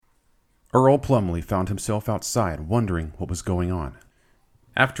Earl Plumley found himself outside, wondering what was going on.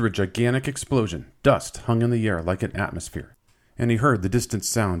 After a gigantic explosion, dust hung in the air like an atmosphere, and he heard the distant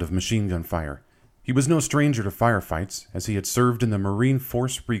sound of machine gun fire. He was no stranger to firefights, as he had served in the Marine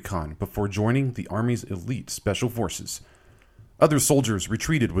Force Recon before joining the Army's elite special forces. Other soldiers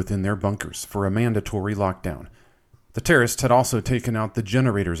retreated within their bunkers for a mandatory lockdown. The terrorists had also taken out the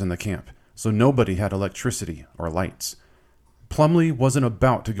generators in the camp, so nobody had electricity or lights. Plumley wasn't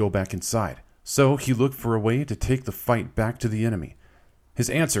about to go back inside, so he looked for a way to take the fight back to the enemy. His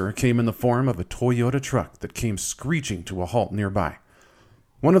answer came in the form of a Toyota truck that came screeching to a halt nearby.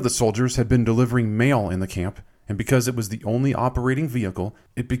 One of the soldiers had been delivering mail in the camp, and because it was the only operating vehicle,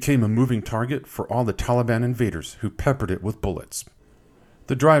 it became a moving target for all the Taliban invaders who peppered it with bullets.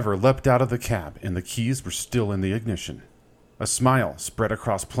 The driver leapt out of the cab, and the keys were still in the ignition. A smile spread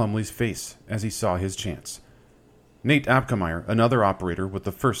across Plumley's face as he saw his chance. Nate Apkemeyer, another operator with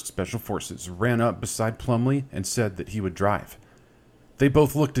the 1st Special Forces, ran up beside Plumley and said that he would drive. They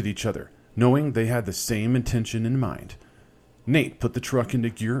both looked at each other, knowing they had the same intention in mind. Nate put the truck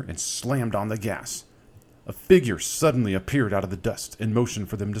into gear and slammed on the gas. A figure suddenly appeared out of the dust and motioned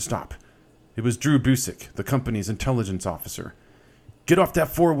for them to stop. It was Drew Busick, the company's intelligence officer. "Get off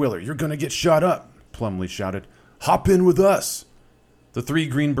that four-wheeler, you're going to get shot up," Plumley shouted. "Hop in with us." The 3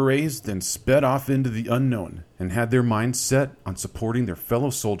 Green Berets then sped off into the unknown and had their minds set on supporting their fellow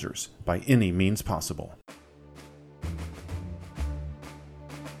soldiers by any means possible.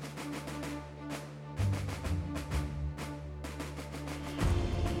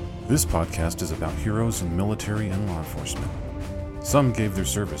 This podcast is about heroes in military and law enforcement. Some gave their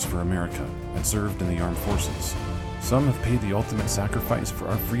service for America and served in the armed forces. Some have paid the ultimate sacrifice for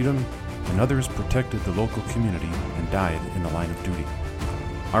our freedom, and others protected the local community and died in the line of duty.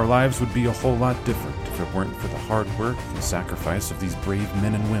 Our lives would be a whole lot different if it weren't for the hard work and sacrifice of these brave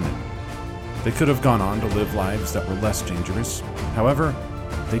men and women. They could have gone on to live lives that were less dangerous. However,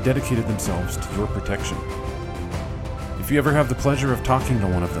 they dedicated themselves to your protection. If you ever have the pleasure of talking to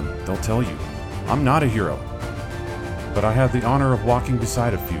one of them, they'll tell you, "I'm not a hero, but I had the honor of walking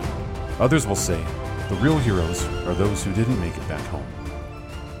beside a few." Others will say, "The real heroes are those who didn't make it back home."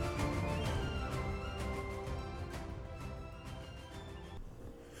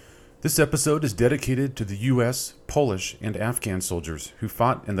 This episode is dedicated to the U.S., Polish, and Afghan soldiers who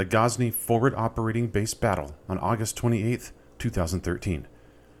fought in the Ghazni Forward Operating Base battle on August 28, 2013.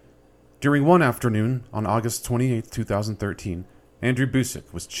 During one afternoon on August 28, 2013, Andrew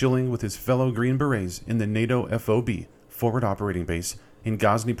Busick was chilling with his fellow Green Berets in the NATO FOB Forward Operating Base in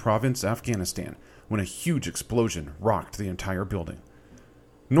Ghazni Province, Afghanistan, when a huge explosion rocked the entire building.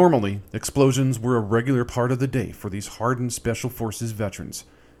 Normally, explosions were a regular part of the day for these hardened Special Forces veterans.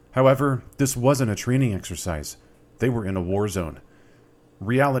 However, this wasn't a training exercise. They were in a war zone.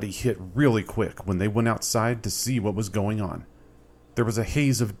 Reality hit really quick when they went outside to see what was going on. There was a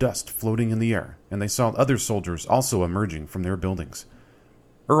haze of dust floating in the air, and they saw other soldiers also emerging from their buildings.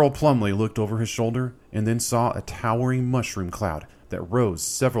 Earl Plumley looked over his shoulder and then saw a towering mushroom cloud that rose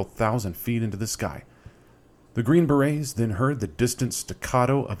several thousand feet into the sky. The Green Berets then heard the distant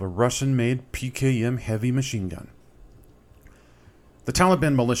staccato of a Russian-made PKM heavy machine gun. The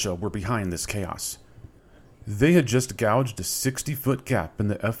Taliban militia were behind this chaos. They had just gouged a 60-foot gap in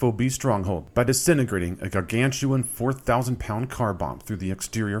the FOB stronghold by disintegrating a gargantuan 4,000-pound car bomb through the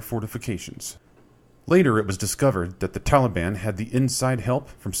exterior fortifications. Later, it was discovered that the Taliban had the inside help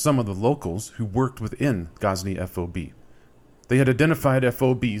from some of the locals who worked within Ghazni FOB. They had identified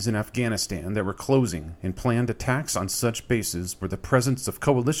FOBs in Afghanistan that were closing and planned attacks on such bases where the presence of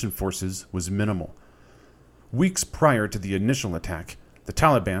coalition forces was minimal. Weeks prior to the initial attack, the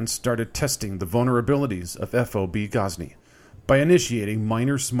Taliban started testing the vulnerabilities of FOB Ghazni by initiating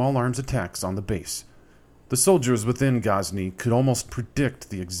minor small arms attacks on the base. The soldiers within Ghazni could almost predict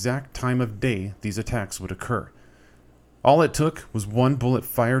the exact time of day these attacks would occur. All it took was one bullet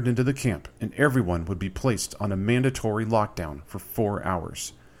fired into the camp, and everyone would be placed on a mandatory lockdown for 4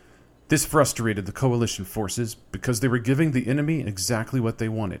 hours. This frustrated the coalition forces because they were giving the enemy exactly what they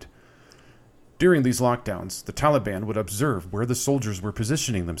wanted. During these lockdowns, the Taliban would observe where the soldiers were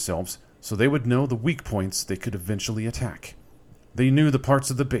positioning themselves so they would know the weak points they could eventually attack. They knew the parts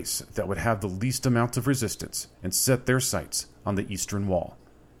of the base that would have the least amount of resistance and set their sights on the eastern wall.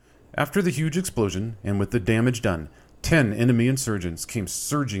 After the huge explosion, and with the damage done, 10 enemy insurgents came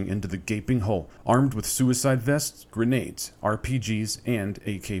surging into the gaping hole, armed with suicide vests, grenades, RPGs, and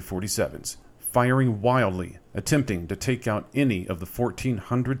AK-47s, firing wildly, attempting to take out any of the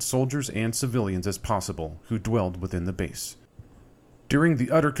 1,400 soldiers and civilians as possible who dwelled within the base. During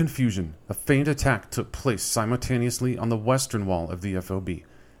the utter confusion, a faint attack took place simultaneously on the western wall of the FOB.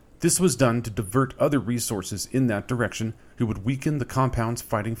 This was done to divert other resources in that direction who would weaken the compound's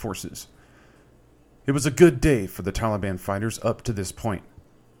fighting forces. It was a good day for the Taliban fighters up to this point.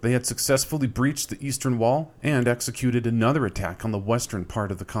 They had successfully breached the eastern wall and executed another attack on the western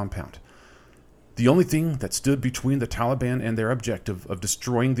part of the compound. The only thing that stood between the Taliban and their objective of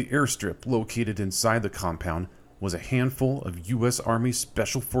destroying the airstrip located inside the compound was a handful of U.S. Army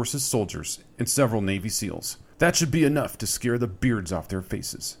Special Forces soldiers and several Navy SEALs. That should be enough to scare the beards off their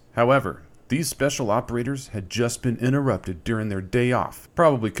faces. However, these special operators had just been interrupted during their day off,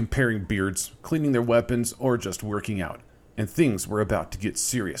 probably comparing beards, cleaning their weapons, or just working out, and things were about to get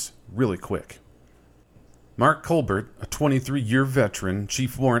serious really quick. Mark Colbert, a 23-year veteran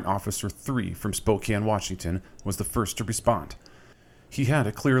Chief Warrant Officer 3 from Spokane, Washington, was the first to respond. He had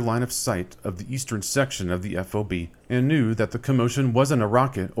a clear line of sight of the eastern section of the FOB and knew that the commotion wasn't a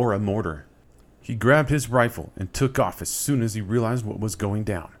rocket or a mortar. He grabbed his rifle and took off as soon as he realized what was going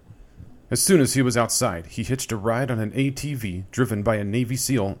down. As soon as he was outside, he hitched a ride on an ATV driven by a Navy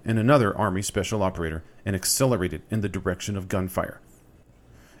SEAL and another Army Special Operator and accelerated in the direction of gunfire.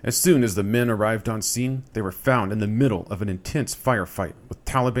 As soon as the men arrived on scene, they were found in the middle of an intense firefight with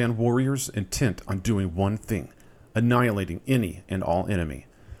Taliban warriors intent on doing one thing: annihilating any and all enemy.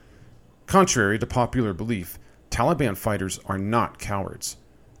 Contrary to popular belief, Taliban fighters are not cowards.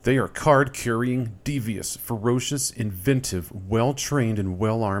 They are card-carrying, devious, ferocious, inventive, well-trained and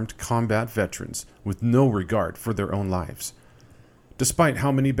well-armed combat veterans with no regard for their own lives. Despite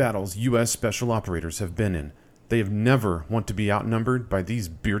how many battles U.S. Special Operators have been in, they have never want to be outnumbered by these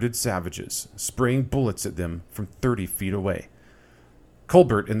bearded savages, spraying bullets at them from 30 feet away.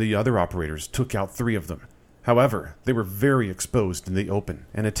 Colbert and the other operators took out 3 of them. However, they were very exposed in the open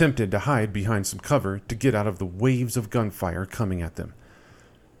and attempted to hide behind some cover to get out of the waves of gunfire coming at them.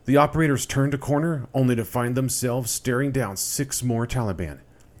 The operators turned a corner only to find themselves staring down 6 more Taliban.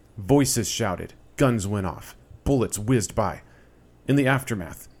 Voices shouted, guns went off, bullets whizzed by. In the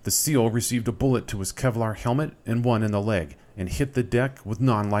aftermath, the SEAL received a bullet to his Kevlar helmet and one in the leg and hit the deck with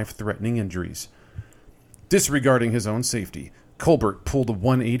non-life-threatening injuries. Disregarding his own safety, Colbert pulled a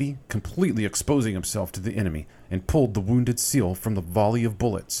 180, completely exposing himself to the enemy, and pulled the wounded SEAL from the volley of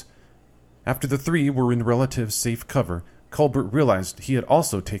bullets. After the 3 were in relative safe cover, Colbert realized he had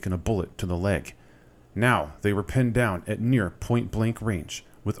also taken a bullet to the leg. Now they were pinned down at near point-blank range,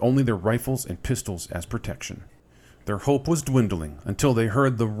 with only their rifles and pistols as protection. Their hope was dwindling until they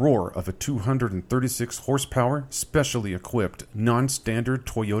heard the roar of a 236 horsepower, specially equipped, non-standard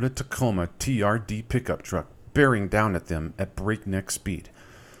Toyota Tacoma TRD pickup truck bearing down at them at breakneck speed.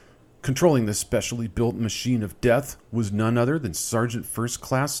 Controlling this specially built machine of death was none other than Sergeant First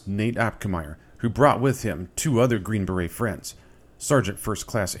Class Nate Apkemeyer, who brought with him 2 other Green Beret friends, Sergeant First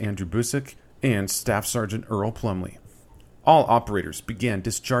Class Andrew Busick and Staff Sergeant Earl Plumley. All operators began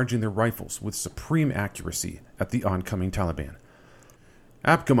discharging their rifles with supreme accuracy at the oncoming Taliban.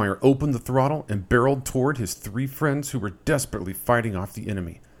 Apkemeyer opened the throttle and barreled toward his 3 friends who were desperately fighting off the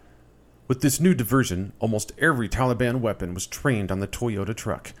enemy. With this new diversion, almost every Taliban weapon was trained on the Toyota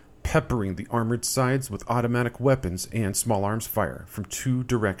truck, peppering the armored sides with automatic weapons and small arms fire from 2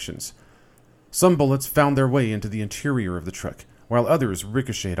 directions. Some bullets found their way into the interior of the truck, while others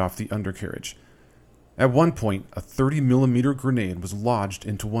ricocheted off the undercarriage. At one point, a 30mm grenade was lodged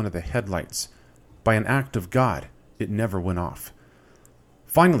into one of the headlights. By an act of God, it never went off.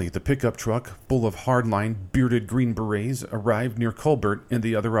 Finally, the pickup truck, full of hardline, bearded Green Berets, arrived near Colbert and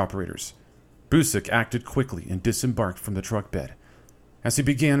the other operators. Busick acted quickly and disembarked from the truck bed. As he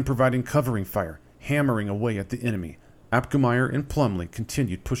began providing covering fire, hammering away at the enemy, Apkemeyer and Plumley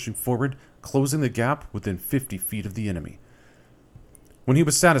continued pushing forward, closing the gap within 50 feet of the enemy. When he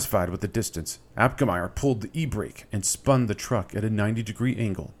was satisfied with the distance, Apkemeyer pulled the e-brake and spun the truck at a 90-degree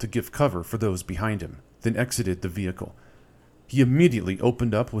angle to give cover for those behind him, then exited the vehicle. He immediately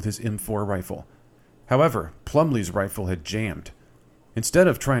opened up with his M4 rifle. However, Plumley's rifle had jammed. Instead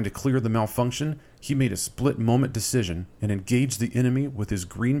of trying to clear the malfunction, he made a split-moment decision and engaged the enemy with his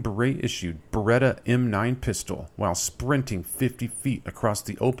Green Beret-issued Beretta M9 pistol while sprinting 50 feet across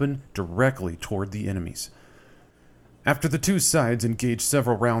the open directly toward the enemies. After the 2 sides engaged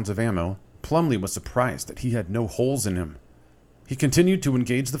several rounds of ammo, Plumley was surprised that he had no holes in him. He continued to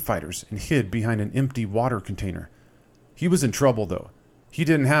engage the fighters and hid behind an empty water container. He was in trouble, though. He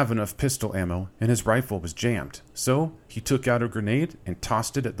didn't have enough pistol ammo, and his rifle was jammed, so he took out a grenade and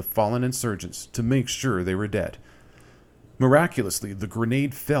tossed it at the fallen insurgents to make sure they were dead. Miraculously, the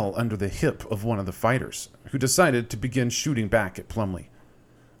grenade fell under the hip of one of the fighters, who decided to begin shooting back at Plumley.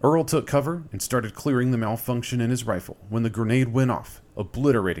 Earl took cover and started clearing the malfunction in his rifle when the grenade went off,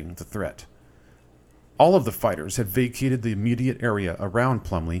 obliterating the threat. All of the fighters had vacated the immediate area around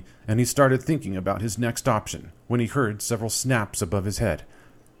Plumley, and he started thinking about his next option when he heard several snaps above his head.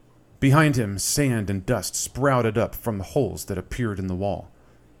 Behind him, sand and dust sprouted up from the holes that appeared in the wall.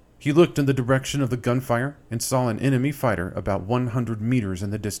 He looked in the direction of the gunfire and saw an enemy fighter about 100 meters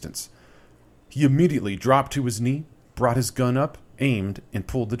in the distance. He immediately dropped to his knee, brought his gun up, aimed, and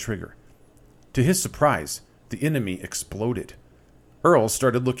pulled the trigger. To his surprise, the enemy exploded. Earl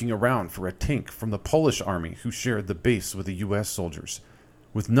started looking around for a tank from the Polish army who shared the base with the U.S. soldiers.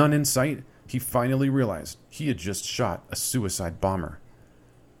 With none in sight, he finally realized he had just shot a suicide bomber.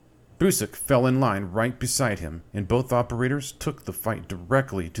 Busek fell in line right beside him, and both operators took the fight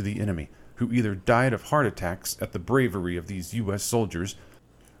directly to the enemy, who either died of heart attacks at the bravery of these U.S. soldiers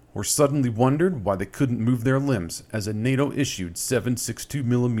or suddenly wondered why they couldn't move their limbs as a NATO-issued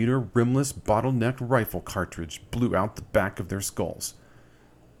 7.62mm rimless bottleneck rifle cartridge blew out the back of their skulls.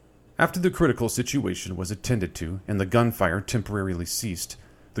 After the critical situation was attended to and the gunfire temporarily ceased,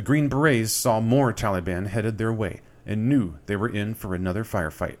 the Green Berets saw more Taliban headed their way and knew they were in for another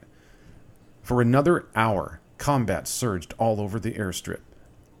firefight. For another hour, combat surged all over the airstrip.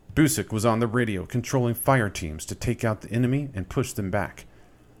 Busek was on the radio controlling fire teams to take out the enemy and push them back.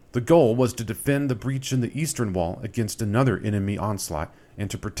 The goal was to defend the breach in the eastern wall against another enemy onslaught and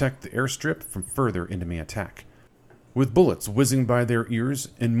to protect the airstrip from further enemy attack. With bullets whizzing by their ears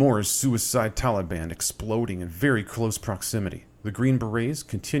and more suicide Taliban exploding in very close proximity, the Green Berets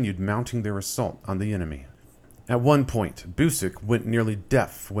continued mounting their assault on the enemy. At one point, Busek went nearly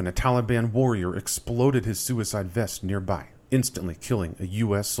deaf when a Taliban warrior exploded his suicide vest nearby, instantly killing a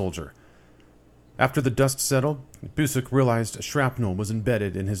U.S. soldier. After the dust settled, Busek realized a shrapnel was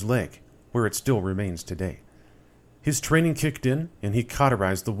embedded in his leg, where it still remains today. His training kicked in, and he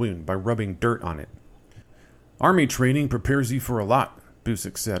cauterized the wound by rubbing dirt on it. "Army training prepares you for a lot,"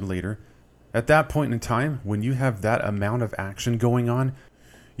 Busek said later. "At that point in time, when you have that amount of action going on,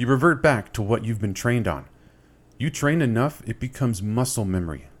 you revert back to what you've been trained on. You train enough, it becomes muscle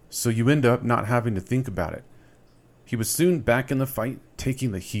memory, so you end up not having to think about it." He was soon back in the fight,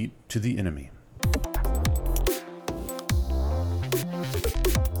 taking the heat to the enemy.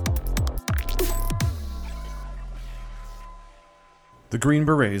 The Green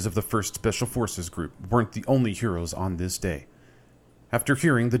Berets of the 1st Special Forces Group weren't the only heroes on this day. After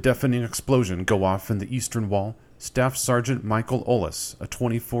hearing the deafening explosion go off in the eastern wall, Staff Sergeant Michael Ollis, a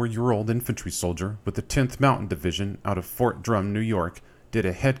 24-year-old infantry soldier with the 10th Mountain Division out of Fort Drum, New York, did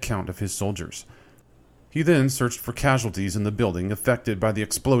a head count of his soldiers. He then searched for casualties in the building affected by the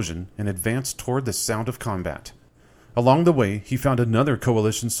explosion and advanced toward the sound of combat. Along the way, he found another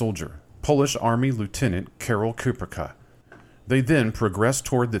coalition soldier, Polish Army Lieutenant Karol Krupka. They then progressed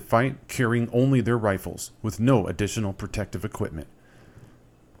toward the fight carrying only their rifles, with no additional protective equipment.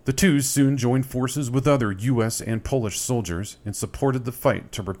 The two soon joined forces with other U.S. and Polish soldiers and supported the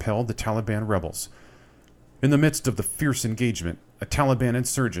fight to repel the Taliban rebels. In the midst of the fierce engagement, a Taliban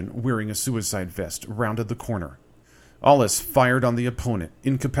insurgent wearing a suicide vest rounded the corner. Ollis fired on the opponent,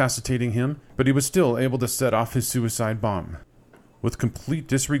 incapacitating him, but he was still able to set off his suicide bomb. With complete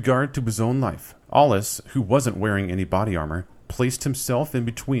disregard to his own life, Ollis, who wasn't wearing any body armor, placed himself in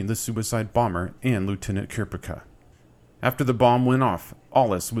between the suicide bomber and Lieutenant Krupka. After the bomb went off,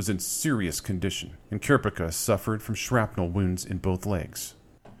 Ollis was in serious condition, and Krupka suffered from shrapnel wounds in both legs.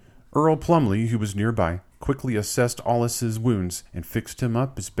 Earl Plumley, who was nearby, quickly assessed Ollis's wounds and fixed him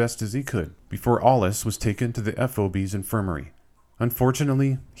up as best as he could before Ollis was taken to the FOB's infirmary.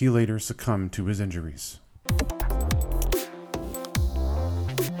 Unfortunately, he later succumbed to his injuries.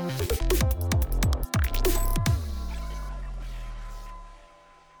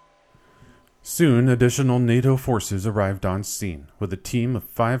 Soon, additional NATO forces arrived on scene with a team of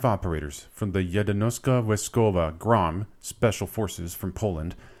 5 operators from the Jednostka Wojskowa GROM Special Forces from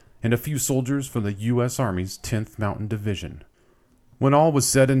Poland and a few soldiers from the U.S. Army's 10th Mountain Division. When all was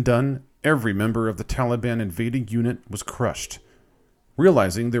said and done, every member of the Taliban invading unit was crushed.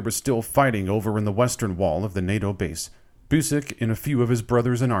 Realizing there was still fighting over in the western wall of the NATO base, Busek and a few of his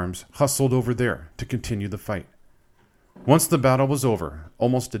brothers-in-arms hustled over there to continue the fight. Once the battle was over,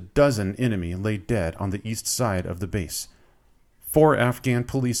 almost a dozen enemy lay dead on the east side of the base. 4 Afghan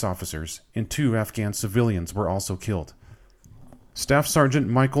police officers and 2 Afghan civilians were also killed. Staff Sergeant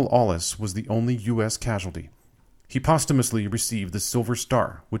Michael Ollis was the only U.S. casualty. He posthumously received the Silver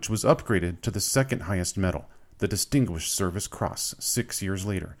Star, which was upgraded to the second highest medal, the Distinguished Service Cross, 6 years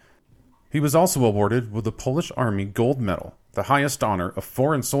later. He was also awarded with the Polish Army Gold Medal, the highest honor a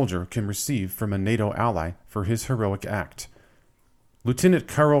foreign soldier can receive from a NATO ally for his heroic act. Lieutenant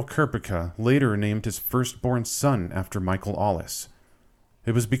Karol Krupka later named his firstborn son after Michael Ollis.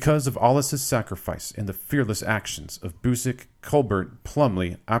 It was because of Aulus's sacrifice and the fearless actions of Busick, Colbert,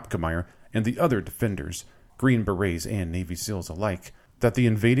 Plumley, Apkemeyer, and the other defenders, Green Berets and Navy SEALs alike, that the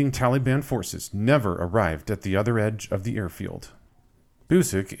invading Taliban forces never arrived at the other edge of the airfield.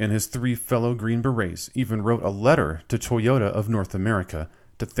 Busick and his 3 fellow Green Berets even wrote a letter to Toyota of North America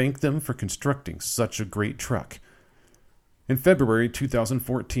to thank them for constructing such a great truck. In February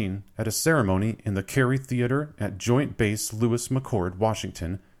 2014, at a ceremony in the Cary Theater at Joint Base Lewis-McChord,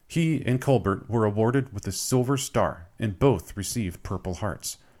 Washington, he and Colbert were awarded with a Silver Star, and both received Purple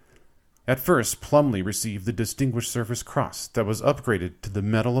Hearts. At first, Plumley received the Distinguished Service Cross that was upgraded to the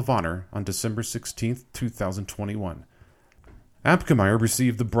Medal of Honor on December 16, 2021. Apkemeyer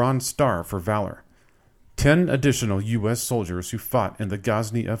received the Bronze Star for valor. 10 additional U.S. soldiers who fought in the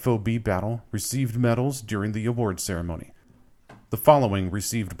Ghazni FOB battle received medals during the award ceremony. The following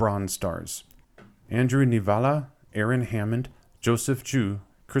received Bronze Stars: Andrew Nivala, Aaron Hammond, Joseph Jew,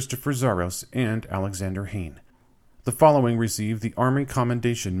 Christopher Zaros, and Alexander Hain. The following received the Army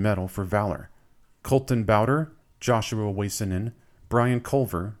Commendation Medal for Valor: Colton Bowder, Joshua Waisinen, Brian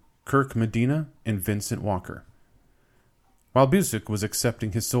Culver, Kirk Medina, and Vincent Walker. While Busick was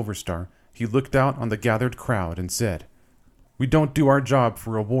accepting his Silver Star, he looked out on the gathered crowd and said, "We don't do our job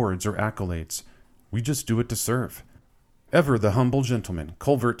for awards or accolades. We just do it to serve." Ever the humble gentleman,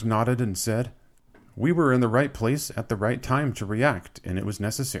 Colbert nodded and said, "We were in the right place at the right time to react, and it was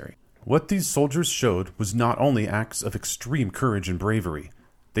necessary." What these soldiers showed was not only acts of extreme courage and bravery.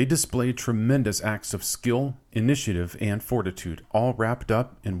 They displayed tremendous acts of skill, initiative, and fortitude, all wrapped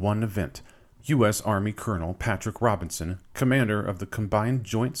up in one event. U.S. Army Colonel Patrick Robinson, commander of the Combined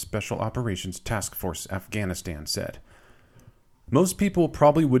Joint Special Operations Task Force Afghanistan, said, "Most people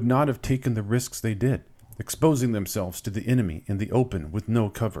probably would not have taken the risks they did, exposing themselves to the enemy in the open with no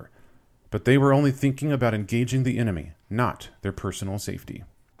cover. But they were only thinking about engaging the enemy, not their personal safety."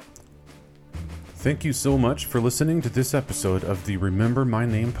 Thank you so much for listening to this episode of the Remember My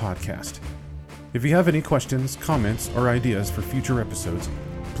Name podcast. If you have any questions, comments, or ideas for future episodes,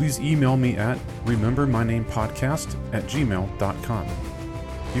 please email me at remembermynamepodcast@gmail.com.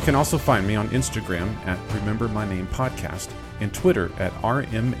 You can also find me on Instagram at Remember My Name Podcast and Twitter at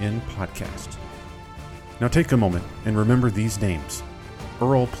RMN Podcast. Now take a moment and remember these names: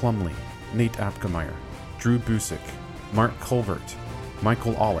 Earl Plumley, Nate Apkemeyer, Drew Busick, Mark Colbert,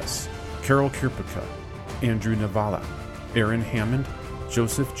 Michael Aulus, Carol Kirpica, Andrew Nivala, Aaron Hammond,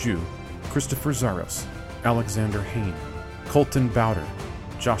 Joseph Jew, Christopher Zaros, Alexander Hain, Colton Bowder,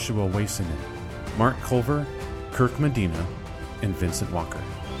 Joshua Waisinen, Mark Culver, Kirk Medina, and Vincent Walker.